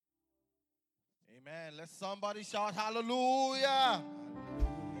Amen. Let somebody shout hallelujah.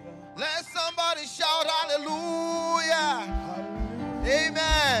 Let somebody shout hallelujah.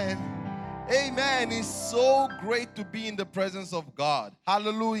 Amen. Amen. It's so great to be in the presence of God.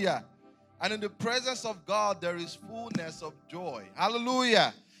 Hallelujah. And in the presence of God, there is fullness of joy.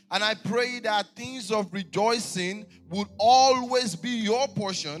 Hallelujah. And I pray that things of rejoicing would always be your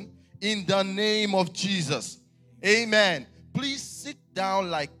portion in the name of Jesus. Amen. Please sit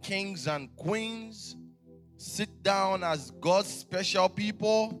down like kings and queens. Sit down as God's special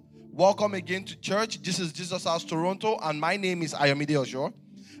people. Welcome again to church. This is Jesus House Toronto, and my name is Ayomide Osho.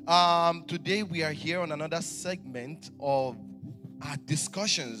 Today we are here on another segment of our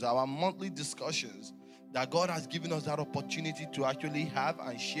discussions, our monthly discussions that God has given us that opportunity to actually have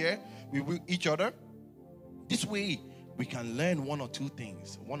and share with each other. This way we can learn one or two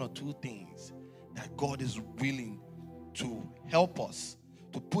things that God is willing to help us,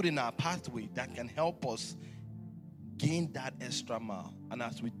 to put in our pathway that can help us gain that extra mile. And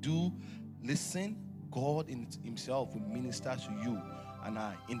as we do listen, God in himself will minister to you and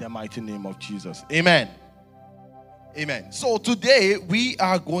I in the mighty name of Jesus. Amen. Amen. So today we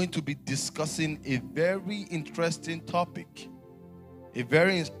are going to be discussing a very interesting topic. A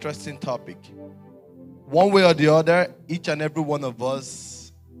very interesting topic. One way or the other, each and every one of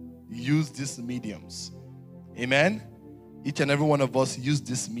us use these mediums. Amen. Each and every one of us use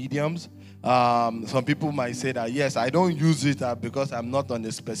these mediums. Some people might say that, yes, I don't use it because I'm not on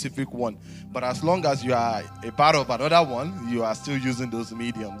a specific one. But as long as you are a part of another one, you are still using those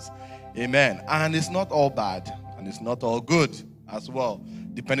mediums. Amen. And it's not all bad. And it's not all good as well,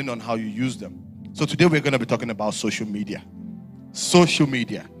 depending on how you use them. So today we're going to be talking about social media. Social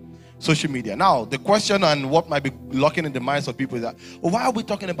media. Social media. Now, the question and what might be lurking in the minds of people is that, why are we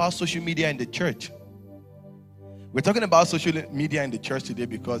talking about social media in the church? We're talking about social media in the church today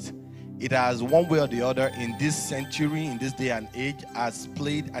because it has, one way or the other, in this century, in this day and age, has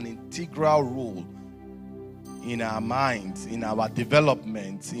played an integral role in our minds, in our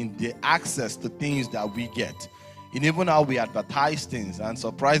development, in the access to things that we get, in even how we advertise things, and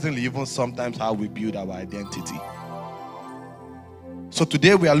surprisingly, even sometimes how we build our identity. So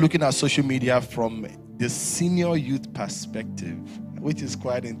today we are looking at social media from the senior youth perspective, which is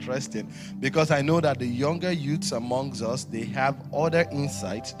quite interesting because I know that the younger youths amongst us, they have other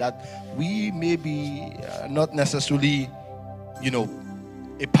insights that we may be not necessarily,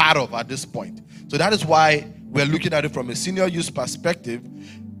 a part of at this point. So that is why we're looking at it from a senior youth perspective.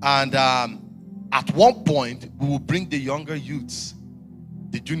 And at one point, we will bring the younger youths,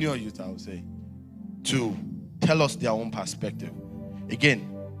 the junior youth, I would say, to tell us their own perspective. Again,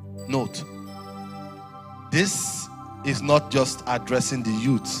 note, this is not just addressing the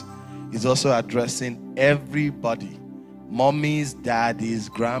youths. It's also addressing everybody. Mommies, daddies,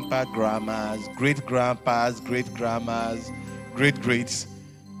 grandpa, grandmas, great-grandpas, great-grandmas, great-greats.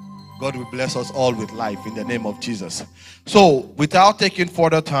 God will bless us all with life in the name of Jesus. So, without taking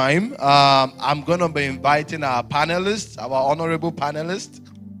further time, I'm going to be inviting our panelists, our honorable panelists.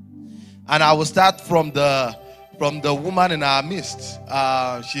 And I will start from the woman in our midst.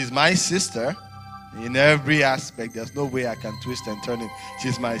 She's my sister. In every aspect, there's no way I can twist and turn it.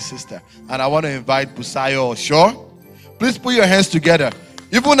 She's my sister. And I want to invite Busayo Osho. Please put your hands together.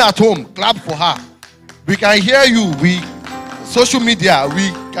 Even at home, clap for her. We can hear you. Social media,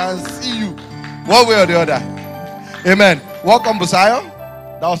 we can see you one way or the other. Amen. Welcome, Busayo.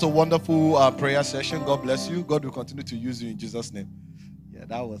 That was a wonderful prayer session. God bless you. God will continue to use you in Jesus' name. Yeah,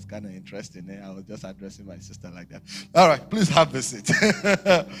 that was kind of interesting. I was just addressing my sister like that. All right, please have a seat.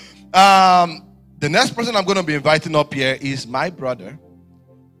 The next person I'm going to be inviting up here is my brother.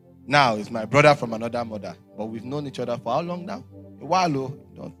 Now, he's my brother from another mother. But we've known each other for how long now? A while,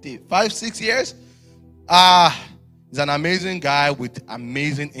 don't think. 5-6 years? He's an amazing guy with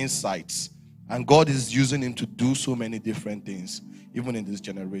amazing insights. And God is using him to do so many different things, even in this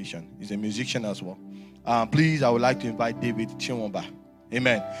generation. He's a musician as well. Please, I would like to invite David Chinwamba.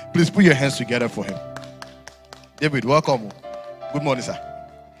 Amen. Please put your hands together for him. David, welcome. Good morning, sir.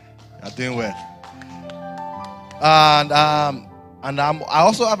 You're doing well. And I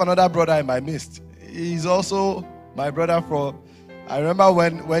also have another brother in my midst. He's also my brother from. I remember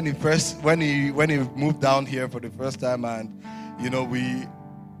when he moved down here for the first time, and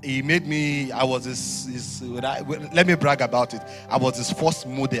he made me. I was his. Let me brag about it. I was his first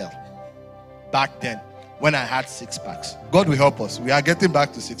model back then when I had 6 packs. God will help us. We are getting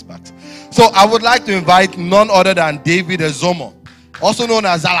back to 6 packs. So I would like to invite none other than David Ezomo, also known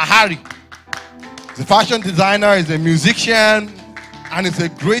as Zalahari. He's a fashion designer, he's a musician, and he's a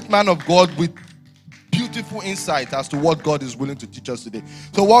great man of God with beautiful insight as to what God is willing to teach us today.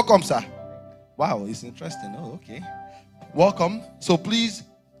 So welcome, sir. Wow, it's interesting. Oh, okay. Welcome. So please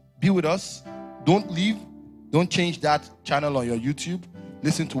be with us. Don't leave. Don't change that channel on your YouTube.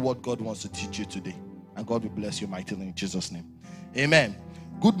 Listen to what God wants to teach you today. And God will bless you mightily in Jesus' name. Amen.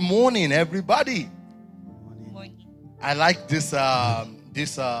 Good morning, everybody. Good morning. I like this. I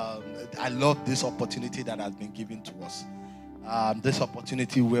love this opportunity that has been given to us. This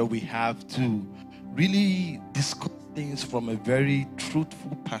opportunity where we have to really discuss things from a very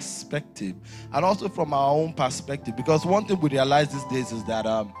truthful perspective, and also from our own perspective. Because one thing we realize these days is that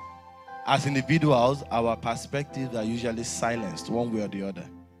as individuals, our perspectives are usually silenced one way or the other.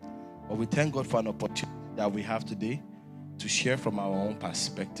 But we thank God for an opportunity that we have today to share from our own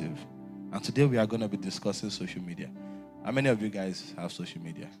perspective. And today we are going to be discussing social media. How many of you guys have social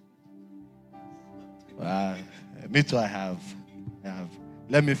media? Me too, I have.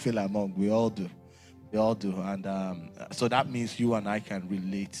 Let me feel among. We all do. And so that means you and I can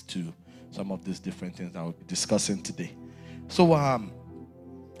relate to some of these different things that we'll be discussing today. So I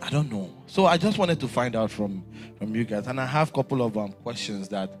don't know. So I just wanted to find out from you guys, and I have a couple of questions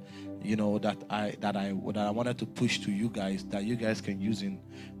that that I wanted to push to you guys, that you guys can use in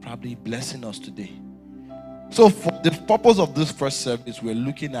probably blessing us today. So for the purpose of this first service, we're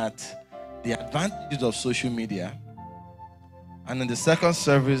looking at the advantages of social media. And in the second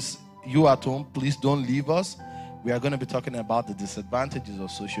service, you at home, please don't leave us. We are going to be talking about the disadvantages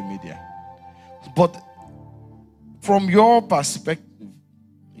of social media. But from your perspective,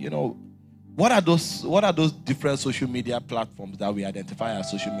 what are those different social media platforms that we identify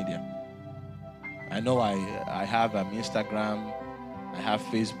as social media? I know I have Instagram, I have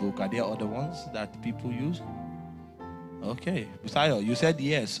Facebook. Are there other ones that people use? Okay. Busayo, you said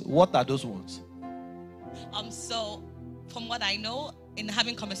yes. What are those ones? So from what I know, in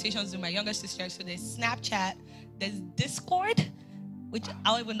having conversations with my younger sister, so there's Snapchat, there's Discord, which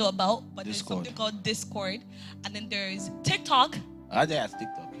I don't even know about, but Discord. There's something called Discord, and then there's TikTok. There's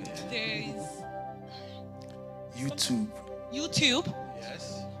TikTok. Yeah. There's YouTube.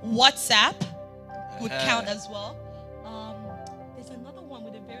 Yes. WhatsApp would count as well. There's another one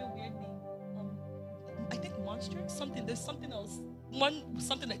with a very weird name. I think Monster. There's something else.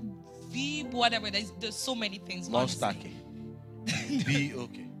 Something like Veeb, whatever. There's so many things. Monster. Be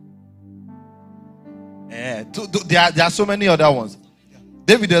okay. There are so many other ones.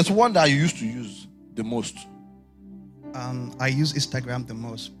 David, there's one that you used to use the most. I use Instagram the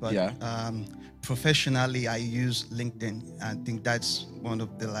most, but professionally I use LinkedIn. I think that's one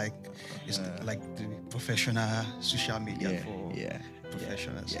of the like the professional social media for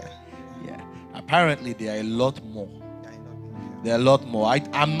professionals. Yeah. Apparently there are a lot more. There are a lot more.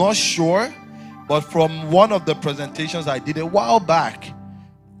 I'm not sure, but from one of the presentations I did a while back,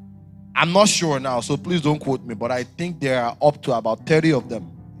 I'm not sure now, so please don't quote me, but I think there are up to about 30 of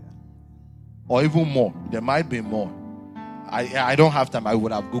them. Or even more. There might be more. I don't have time. I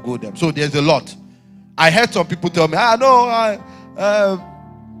would have Googled them. So there's a lot. I heard some people tell me, I'm not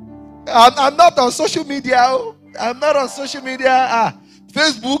on social media. I'm not on social media.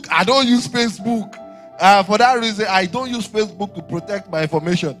 Facebook, I don't use Facebook. For that reason, I don't use Facebook to protect my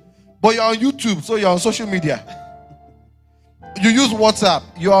information. But you're on YouTube, so you're on social media. You use WhatsApp,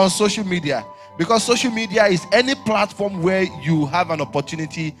 you're on social media. Because social media is any platform where you have an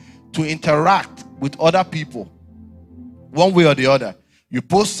opportunity to interact with other people. One way or the other. You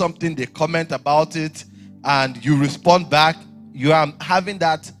post something, they comment about it, and you respond back. You are having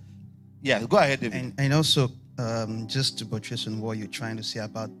that. Yeah, go ahead, David. And also, just to buttress on what you're trying to say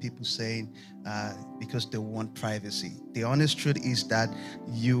about people saying because they want privacy. The honest truth is that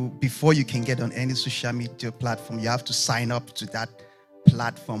before you can get on any social media platform, you have to sign up to that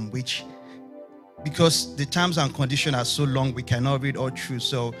platform, because the terms and conditions are so long, we cannot read all through.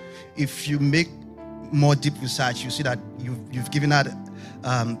 So if you make more deep research, you see that you've given out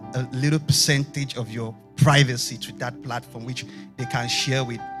a little percentage of your privacy to that platform, which they can share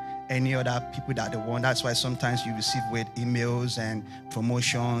with any other people that they want. That's why sometimes you receive weird emails and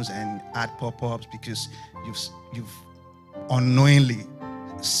promotions and ad pop-ups, because you've unknowingly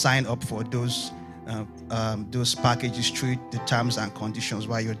signed up for those packages through the terms and conditions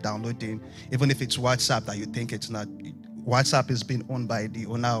while you're downloading. Even if it's WhatsApp that you think it's not. WhatsApp is being owned by the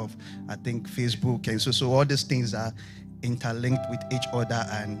owner of, I think, Facebook. And so all these things are interlinked with each other,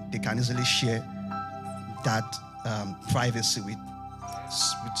 and they can easily share that privacy with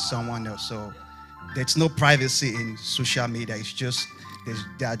someone else. So there's no privacy in social media. It's just,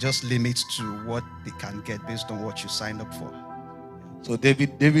 there are just limits to what they can get based on what you signed up for. So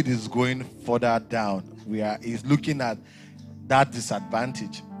David is going further down. He's looking at that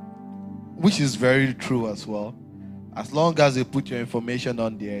disadvantage, which is very true as well. As long as you put your information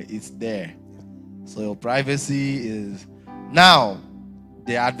on there, it's there. So your privacy is now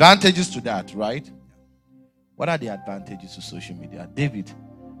the advantages to that, right? What are the advantages to social media? David,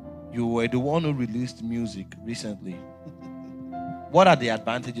 you were the one who released music recently. What are the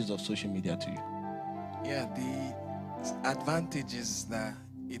advantages of social media to you? Yeah, the advantage is that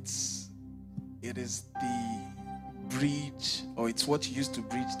it is the bridge, or it's what you use to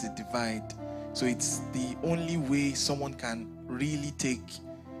bridge the divide. So it's the only way someone can really take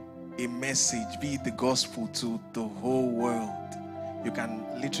a message, be it the gospel, to the whole world. You can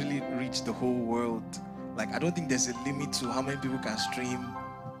literally reach the whole world. Like, I don't think there's a limit to how many people can stream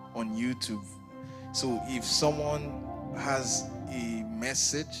on YouTube. So if someone has a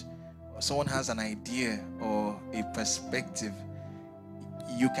message, or someone has an idea or a perspective,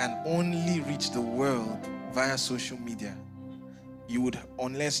 you can only reach the world via social media. You would,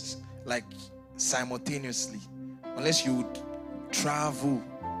 unless like simultaneously, unless you would travel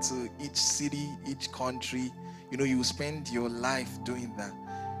to each city, each country, you will spend your life doing that.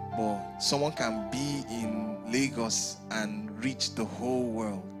 But someone can be in Lagos and reach the whole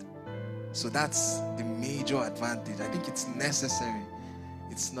world. So that's the major advantage. I think it's necessary.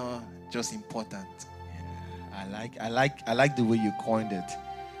 It's not just important. Yeah, I like the way you coined it.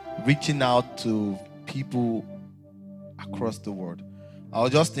 Reaching out to people across the world. I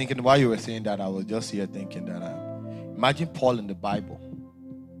was just thinking while you were saying that, I was just here thinking that imagine Paul in the Bible.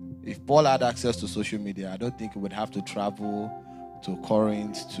 If Paul had access to social media, I don't think he would have to travel to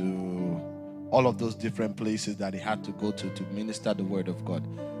Corinth, to all of those different places that he had to go to minister the word of God.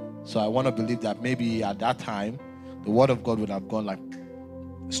 So I want to believe that maybe at that time, the word of God would have gone like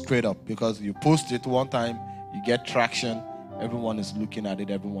straight up, because you post it one time, you get traction, everyone is looking at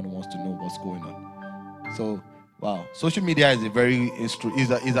it, everyone wants to know what's going on. So, wow, social media is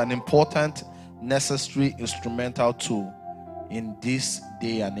is an important, necessary, instrumental tool in this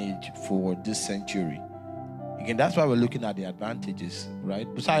day and age for this century. Again, that's why we're looking at the advantages, right?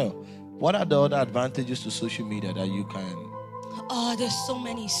 Busayo, what are the other advantages to social media that you can? Oh, there's so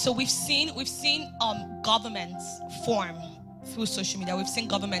many. So we've seen governments form through social media. We've seen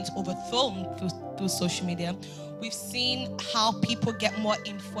governments overthrown through social media. We've seen how people get more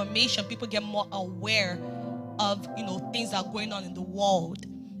information, people get more aware of things that are going on in the world,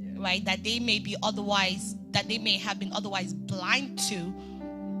 right? That they may have been otherwise blind to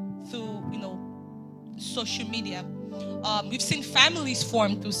through social media. We've seen families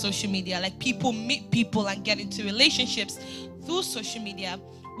form through social media, like people meet people and get into relationships through social media.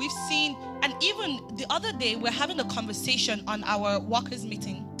 We've seen, and even the other day, we're having a conversation on our workers'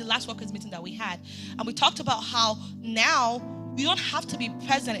 meeting, the last workers' meeting that we had, and we talked about how now you don't have to be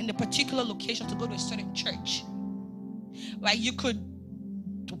present in a particular location to go to a certain church, right? You could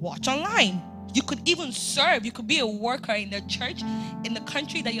watch online. You could even serve. You could be a worker in the church in the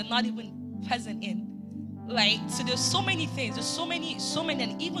country that you're not even present in. Like, so there's so many things, there's so many,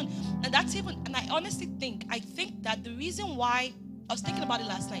 and I honestly think that the reason why, I was thinking about it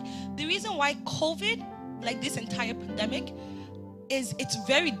last night, the reason why COVID, like this entire pandemic, is it's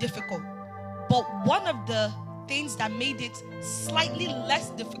very difficult. But one of the things that made it slightly less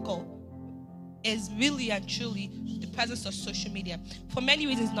difficult is really and truly the presence of social media. For many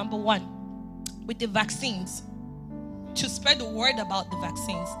reasons. Number one, with the vaccines, to spread the word about the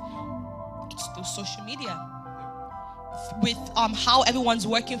vaccines, it's through social media. With how everyone's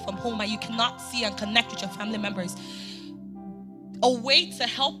working from home and you cannot see and connect with your family members, a way to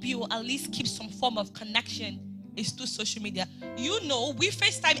help you at least keep some form of connection is through social media. We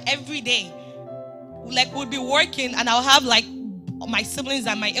FaceTime every day. Like, we'll be working and I'll have like my siblings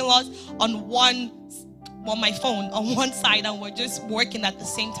and my in-laws on my phone on one side, and we're just working at the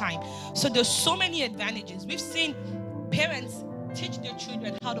same time. So there's so many advantages. We've seen parents teach their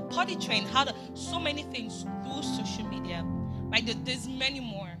children how to potty train, so many things through social media. Like, there's many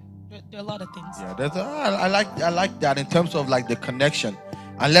more. There are a lot of things. Yeah, I like that in terms of like the connection.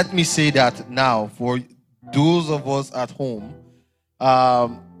 And let me say that now for those of us at home,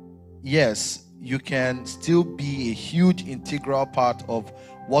 yes, you can still be a huge integral part of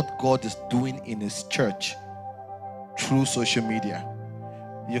what God is doing in His church through social media.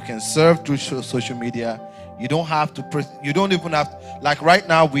 You can serve through social media. You don't have to. You don't even have to, like right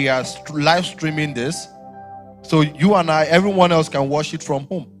now we are live streaming this, so you and I, everyone else can watch it from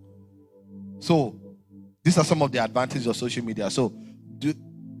home. So these are some of the advantages of social media. So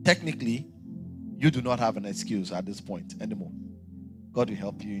technically, you do not have an excuse at this point anymore. God will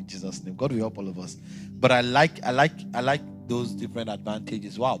help you in Jesus' name. God will help all of us. But I like those different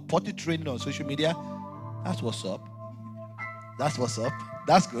advantages. Wow, potty training on social media. That's what's up. That's what's up.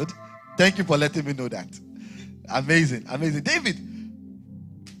 That's good. Thank you for letting me know that. Amazing. David,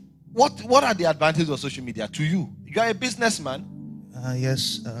 What are the advantages of social media to you? You are a businessman.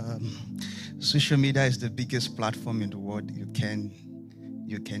 Yes, social media is the biggest platform in the world. You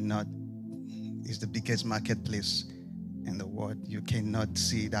cannot. It's the biggest marketplace in the world. You cannot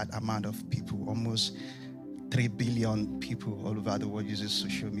see that amount of people. Almost 3 billion people all over the world uses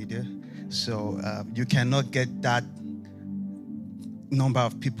social media. So you cannot get that number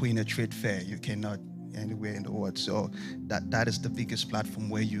of people in a trade fair. You cannot anywhere in the world. So that is the biggest platform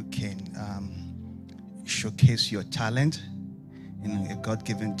where you can showcase your talent, a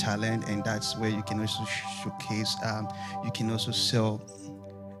God-given talent, and that's where you can also showcase. You can also sell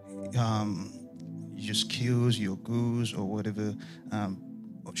your skills, your goods, or whatever.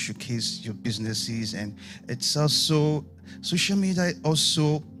 Showcase your businesses, and it's also social media.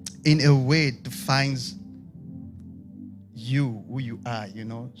 Also, in a way, defines you, who you are.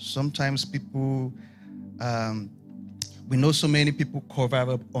 Sometimes people. We know so many people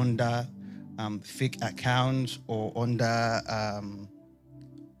cover up under fake accounts or under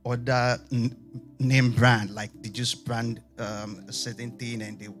other name brand, like they just brand a certain thing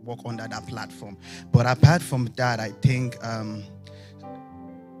and they work under that platform. But apart from that, I think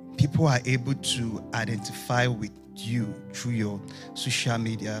people are able to identify with you through your social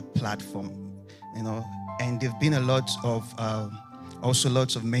media platform, and there've been also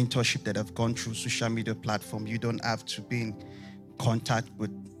lots of mentorship that have gone through social media platform. You don't have to be in contact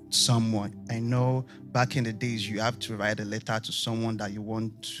with someone. I know back in the days you have to write a letter to someone that you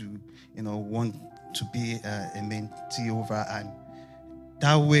want to be a mentee over, and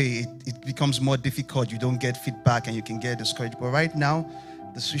that way it becomes more difficult. You don't get feedback and you can get discouraged. But right now,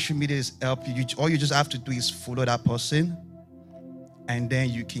 the social media is helping you. All you just have to do is follow that person, and then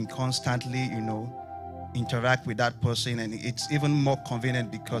you can constantly, interact with that person, and it's even more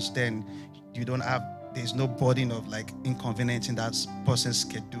convenient because then there's no burden of like inconveniencing that person's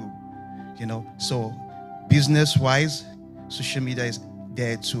schedule, So business-wise, social media is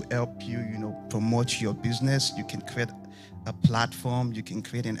there to help you, promote your business. You can create a platform, you can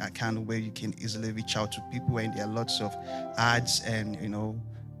create an account where you can easily reach out to people, and there are lots of ads and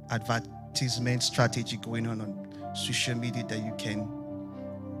advertisement strategy going on social media that you can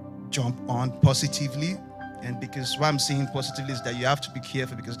jump on positively. And because what I'm saying positively is that you have to be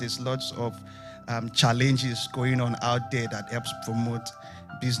careful, because there's lots of challenges going on out there that helps promote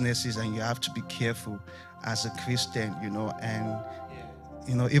businesses, and you have to be careful as a Christian, and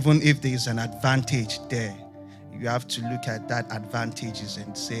even if there is an advantage there, you have to look at that advantages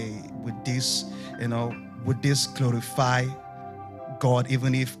and say, would this glorify God,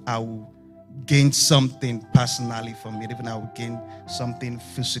 even if I will gain something personally from it, even I will gain something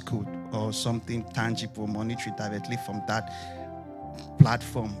physical or something tangible, monetary directly from that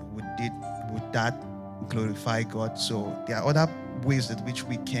platform, would that glorify God? So there are other ways in which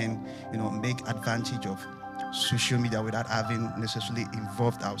we can, make advantage of social media without having necessarily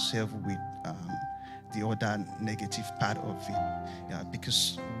involved ourselves with the other negative part of it. Yeah,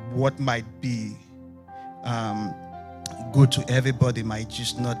 because what might be good to everybody might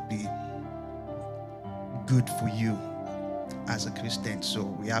just not be good for you as a Christian. So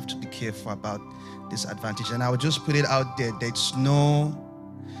we have to be careful about this advantage. And I will just put it out there. There's no,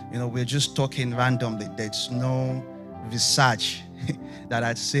 we're just talking randomly. There's no research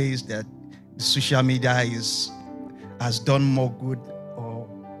that says that the social media has done more good or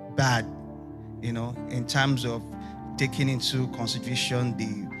bad, in terms of taking into consideration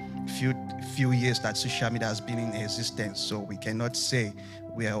the few years that social media has been in existence. So we cannot say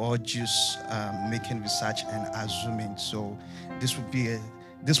we are all just making research and assuming. So this would be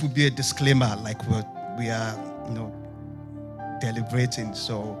a disclaimer, like we are deliberating.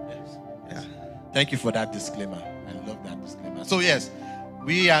 So yeah. Thank you for that disclaimer. I love that disclaimer. So yes,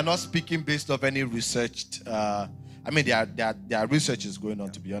 we are not speaking based off any researched. There are researches going on.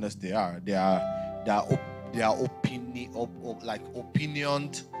 To be honest, there are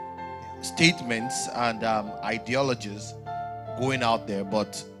opinioned statements and ideologies going out there.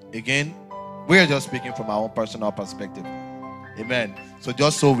 But again, we are just speaking from our own personal perspective. Amen. So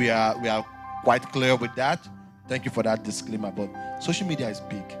just so we are quite clear with that. Thank you for that disclaimer. But social media is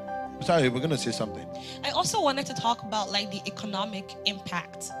big. Sorry, we're going to say something. I also wanted to talk about like the economic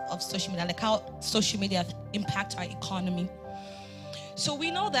impact of social media, like how social media impacts our economy. So we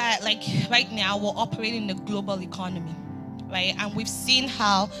know that like right now we're operating in a global economy, right? And we've seen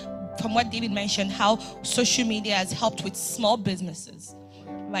how, from what David mentioned, how social media has helped with small businesses,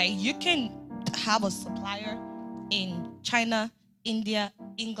 right? You can have a supplier in China, India,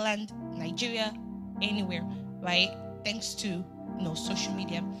 England, Nigeria, anywhere, right? Thanks to social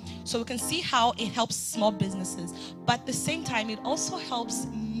media. So we can see how it helps small businesses, but at the same time, it also helps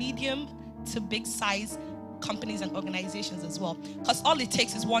medium to big size companies and organizations as well. Because all it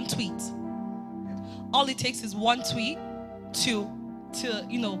takes is one tweet. All it takes is one tweet to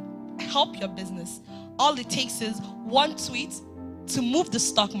help your business. All it takes is one tweet to move the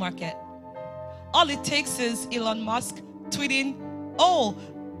stock market. All it takes is Elon Musk tweeting, "Oh,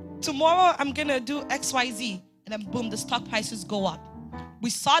 tomorrow I'm gonna do XYZ," and then boom, the stock prices go up. We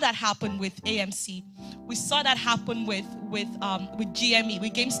saw that happen with AMC. We saw that happen with GME,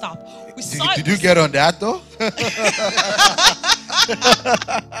 with GameStop. Did you get on that though?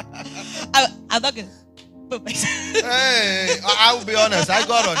 I'm not gonna. Hey, I will be honest. I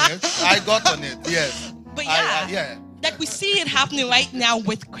got on it. Yes. But yeah. Like we see it happening right now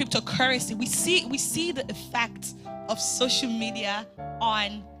with cryptocurrency. We see the effect of social media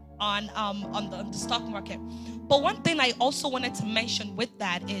on the stock market. But one thing I also wanted to mention with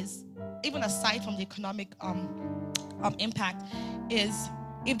that is, even aside from the economic impact, is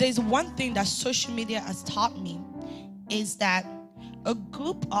if there's one thing that social media has taught me, is that a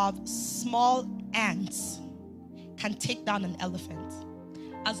group of small ants can take down an elephant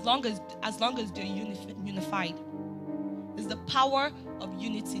as long as they're unified. It's the power of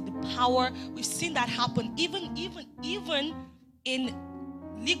unity, the power. We've seen that happen even in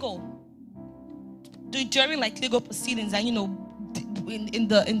legal, during like legal proceedings, and in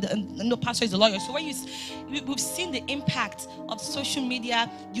the pastor is a lawyer. So we've seen the impact of social media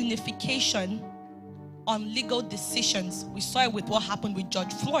unification on legal decisions. We saw it with what happened with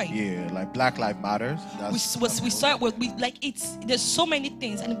George Floyd. Yeah, like Black Lives Matters. We saw it with there's so many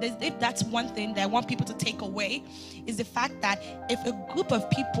things, and if that's one thing that I want people to take away, is the fact that if a group of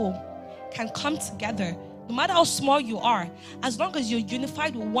people can come together, no matter how small you are, as long as you're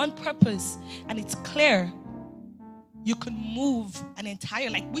unified with one purpose and it's clear, you can move an entire,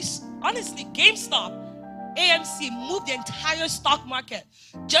 honestly, GameStop, AMC moved the entire stock market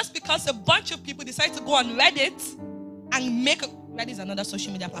just because a bunch of people decided to go on Reddit and Reddit is another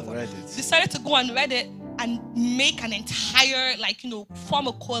social media platform. Reddit. Decided to go on Reddit and make an entire, form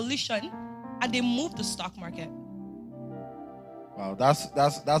a coalition, and they moved the stock market. Wow,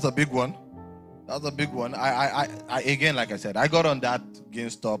 that's a big one. That's a big one. I again, like I said, I got on that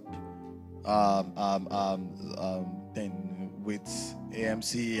GameStop thing with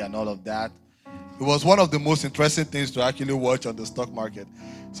AMC and all of that. It was one of the most interesting things to actually watch on the stock market.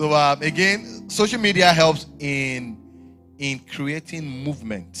 So again, social media helps in creating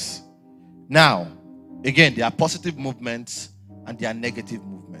movements. Now, again, there are positive movements and there are negative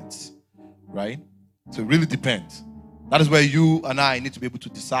movements, right? So it really depends. That is where you and I need to be able to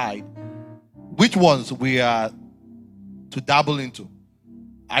decide which ones we are to dabble into.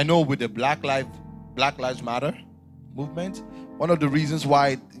 I know with the Black Lives Matter movement, one of the reasons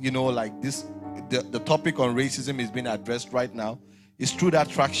why, the topic on racism is being addressed right now is through that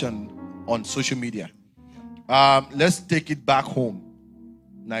traction on social media. Let's take it back home.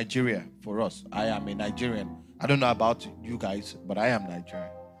 Nigeria, for us. I am a Nigerian. I don't know about you guys, but I am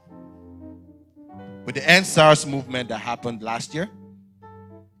Nigerian. With the EndSARS movement that happened last year,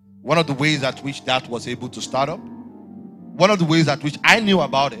 one of the ways at which that was able to start up, one of the ways at which I knew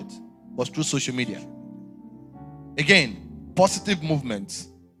about it was through social media. Again, positive movements,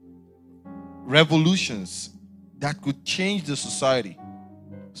 revolutions that could change the society.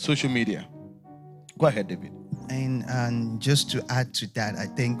 Social media. Go ahead, David. And just to add to that, I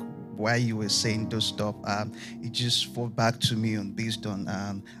think while you were saying those stuff, it just falls back to me based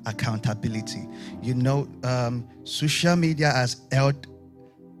on accountability. Social media has held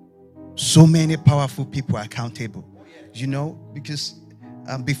so many powerful people accountable. Because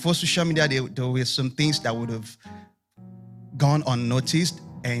before social media, there were some things that would have gone unnoticed,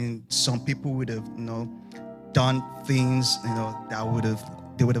 and some people would have, done things,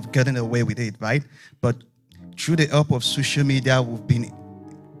 they would have gotten away with it, right? But through the help of social media, we've been,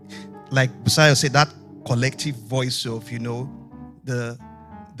 like Busayo said, that collective voice of,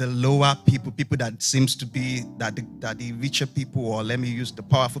 the lower people that seems to be that the richer people, or let me use the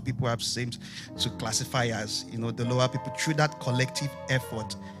powerful people, have seemed to classify as, the lower people. Through that collective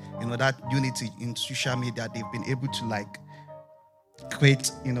effort, that unity in social media, they've been able to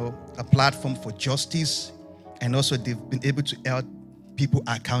create, a platform for justice, and also they've been able to help people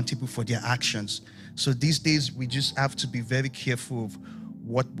accountable for their actions. So these days, we just have to be very careful of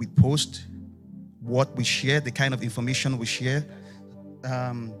what we post, what we share, the kind of information we share,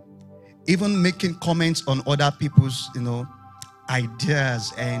 even making comments on other people's,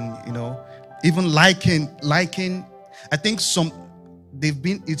 ideas, and, even liking. I think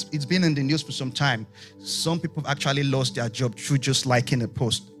it's been in the news for some time. Some people have actually lost their job through just liking a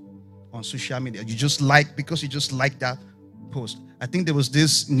post on social media. You just like, because you just like that post. I think there was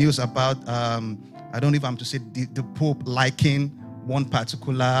this news about, I don't know if I'm to say the Pope liking one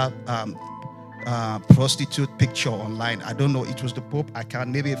particular prostitute picture online. I don't know. It was the Pope account,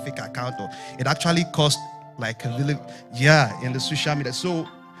 maybe a fake account, or it actually cost like a really, in the social media. So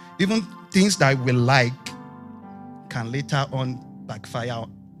even things that we like can later on backfire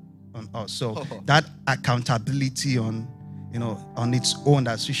on us. So that accountability on its own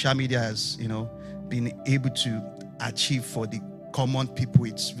that social media has, been able to achieve for the common people,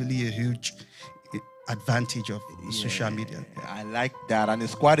 it's really a huge advantage of social media. I like that, and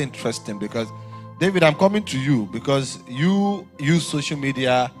it's quite interesting because, David, I'm coming to you because you use social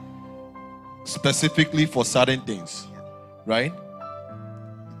media specifically for certain things, right?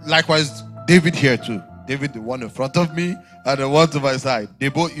 Likewise, David here too. David, the one in front of me and the one to my side, they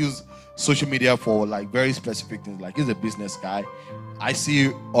both use social media for like very specific things. Like, he's a business guy. I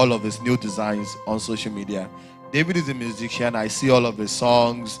see all of his new designs on social media. David is a musician. I see all of his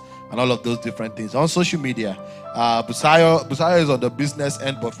songs and all of those different things on social media. Busayo is on the business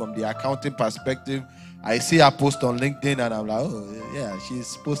end, but from the accounting perspective, I see her post on LinkedIn and I'm like, oh yeah,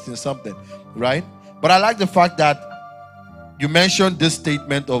 she's posting something, right? But I like the fact that you mentioned this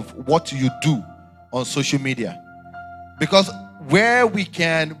statement of what you do on social media, because where we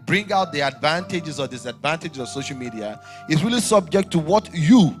can bring out the advantages or disadvantages of social media is really subject to what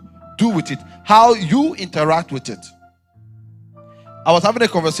you do with it, how you interact with it. I was having a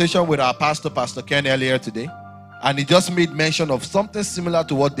conversation with our pastor, Pastor Ken, earlier today, and he just made mention of something similar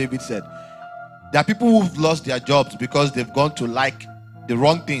to what David said. There are people who've lost their jobs because they've gone to like the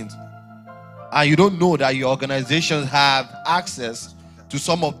wrong things, and you don't know that your organizations have access to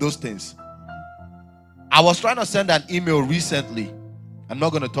some of those things. I was trying to send an email recently. I'm not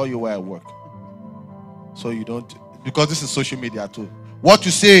going to tell you where I work, so you don't, because this is social media too. What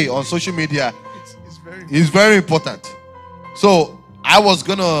you say on social media is very important. So I was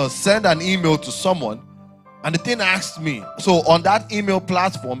going to send an email to someone, and the thing asked me, so on that email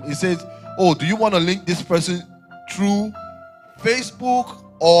platform, it says, oh, do you want to link this person through Facebook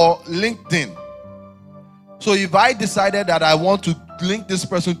or LinkedIn? So if I decided that I want to link this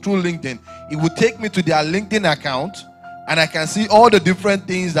person through LinkedIn, it would take me to their LinkedIn account, and I can see all the different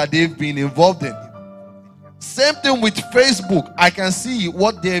things that they've been involved in. Same thing with Facebook. I can see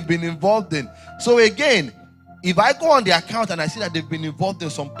what they've been involved in. So again, if I go on the account and I see that they've been involved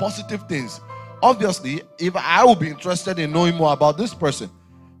in some positive things, obviously, if I will be interested in knowing more about this person.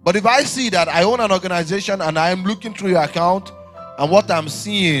 But if I see that I own an organization and I am looking through your account and what I'm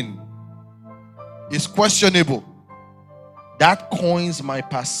seeing is questionable, that coins my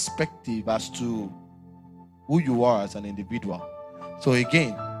perspective as to who you are as an individual. So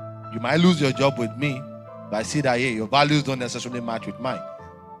again, you might lose your job with me, but I see that, hey, your values don't necessarily match with mine,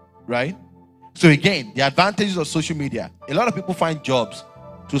 right? So again, the advantages of social media. A lot of people find jobs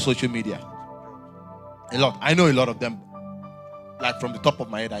through social media. A lot. I know a lot of them. Like from the top of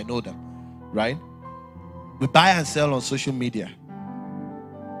my head, I know them, right? We buy and sell on social media.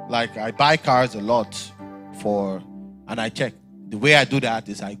 Like I buy cars a lot and I check. The way I do that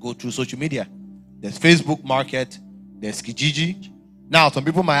is I go through social media. There's Facebook Market, there's Kijiji. Now, some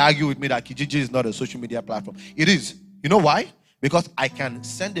people might argue with me that Kijiji is not a social media platform. It is. You know why? Because I can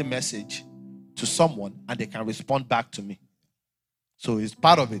send a message to someone and they can respond back to me. So it's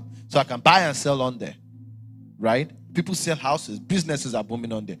part of it. So I can buy and sell on there, right? People sell houses. Businesses are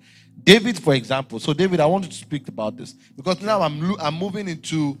booming on there. David, for example. So David, I want to speak about this because now I'm moving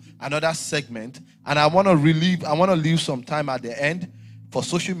into another segment, and I want to leave some time at the end for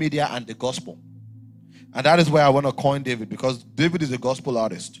social media and the gospel. And that is where I want to coin David, because David is a gospel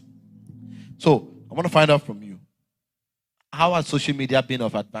artist. So I want to find out from you, how has social media been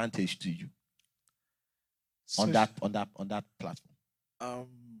of advantage to you on that platform?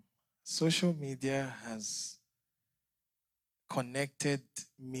 Social media has connected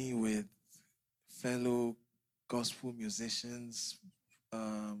me with fellow gospel musicians,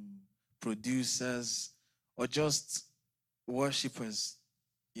 producers, or just worshipers.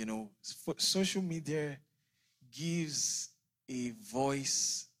 You know, social media gives a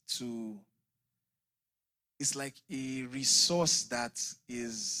voice to, it's like a resource that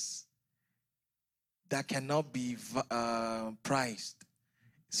cannot be priced.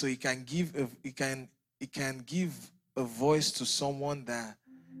 So it can give a voice to someone that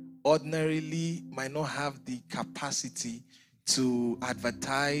ordinarily might not have the capacity to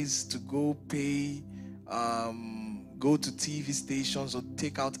advertise, to go pay, go to TV stations or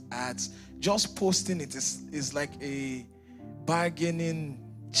take out ads. Just posting it is like a bargaining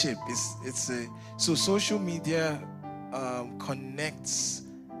chip. So social media connects.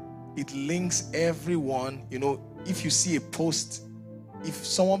 It links everyone. You know, if you see a post, if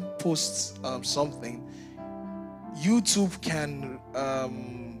someone posts something, YouTube can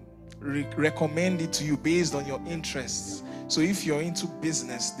recommend it to you based on your interests. So if you're into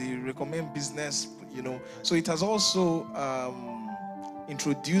business, they recommend business, So it has also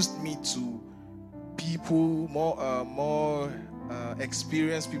introduced me to people, more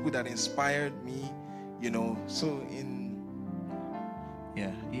experienced people that inspired me, So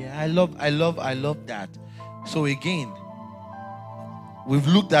I love that. So again, we've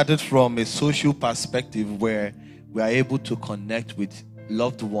looked at it from a social perspective where we are able to connect with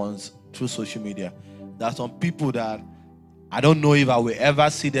loved ones through social media. There are some people that I don't know if I will ever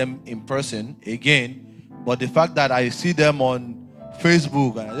see them in person again, but the fact that I see them on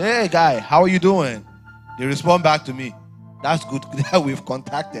Facebook and, hey guy, how are you doing? They respond back to me. That's good that we've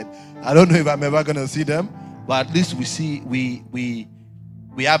contacted. I don't know if I'm ever gonna see them, but at least we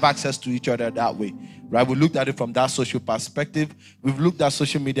have access to each other that way, right? We looked at it from that social perspective. We've looked at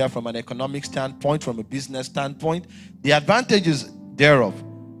social media from an economic standpoint, from a business standpoint, the advantages thereof.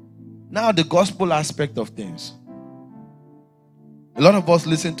 Now, the gospel aspect of things. A lot of us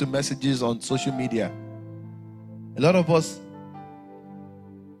listen to messages on social media. A lot of us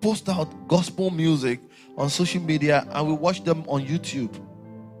post out gospel music on social media and we watch them on YouTube.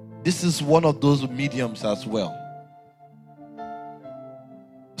 This is one of those mediums as well.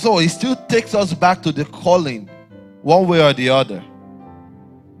 So it still takes us back to the calling, one way or the other.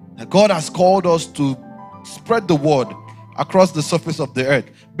 That God has called us to spread the word across the surface of the earth.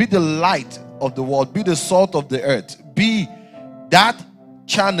 Be the light of the world. Be the salt of the earth. Be that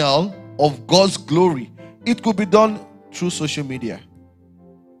channel of God's glory. It could be done through social media.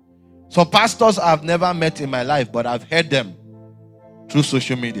 Some pastors I've never met in my life, but I've heard them through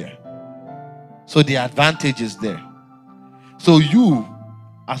social media. So the advantage is there. So you,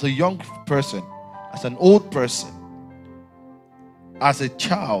 as a young person, as an old person, as a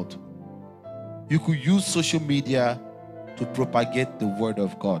child, you could use social media to propagate the word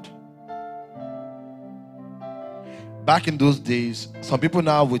of God. Back in those days, some people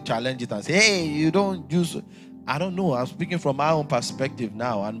now would challenge it and say, hey, you don't use it. I don't know. I'm speaking from my own perspective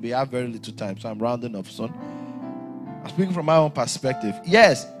now, and we have very little time, so I'm rounding off soon. I'm speaking from my own perspective.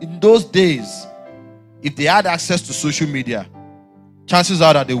 Yes, in those days, if they had access to social media, chances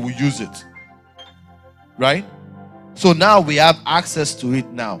are that they will use it. Right? So now we have access to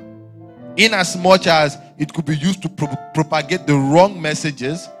it now. In as much as it could be used to propagate the wrong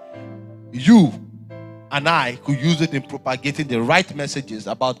messages, you and I could use it in propagating the right messages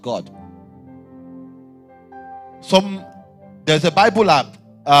about God. There's a Bible app,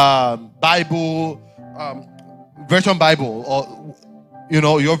 Version Bible, or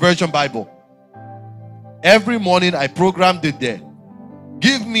your Version Bible. Every morning I programmed it there.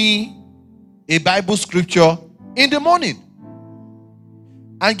 Give me a Bible scripture in the morning.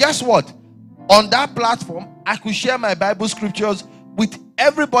 And guess what? On that platform, I could share my Bible scriptures with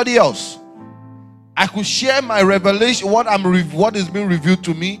everybody else. I could share my revelation, what is being revealed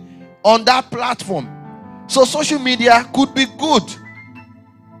to me on that platform. So social media could be good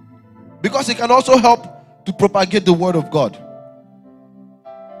because it can also help to propagate the word of God.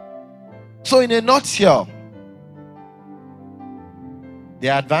 So in a nutshell,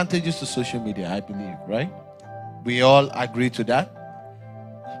 there are advantages to social media, I believe, right? We all agree to that?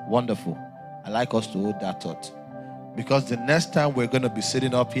 Wonderful. I like us to hold that thought. Because the next time we're going to be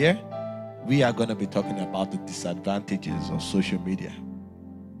sitting up here, we are going to be talking about the disadvantages of social media.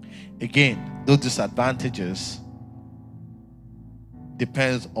 Again, those disadvantages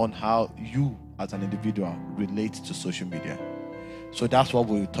depends on how you as an individual relate to social media. So that's what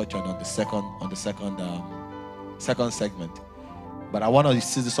we'll touch on the second segment. But I want to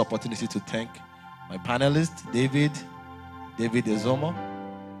seize this opportunity to thank my panelists, David Ezomo,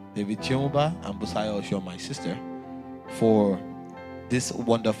 David Chimuba, and Busayo Osho, my sister, for this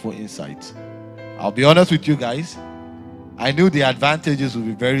wonderful insight. I'll be honest with you guys. I knew the advantages would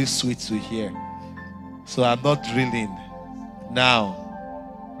be very sweet to hear. So I'm not drilling. Now,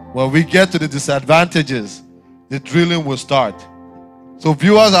 when we get to the disadvantages, the drilling will start. So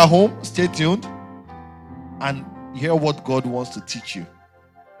viewers at home, stay tuned and hear what God wants to teach you.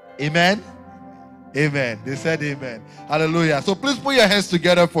 Amen? Amen. They said amen. Hallelujah. So please put your hands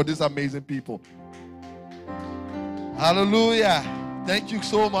together for these amazing people. Hallelujah. Thank you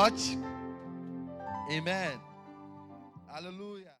so much. Amen. Hallelujah.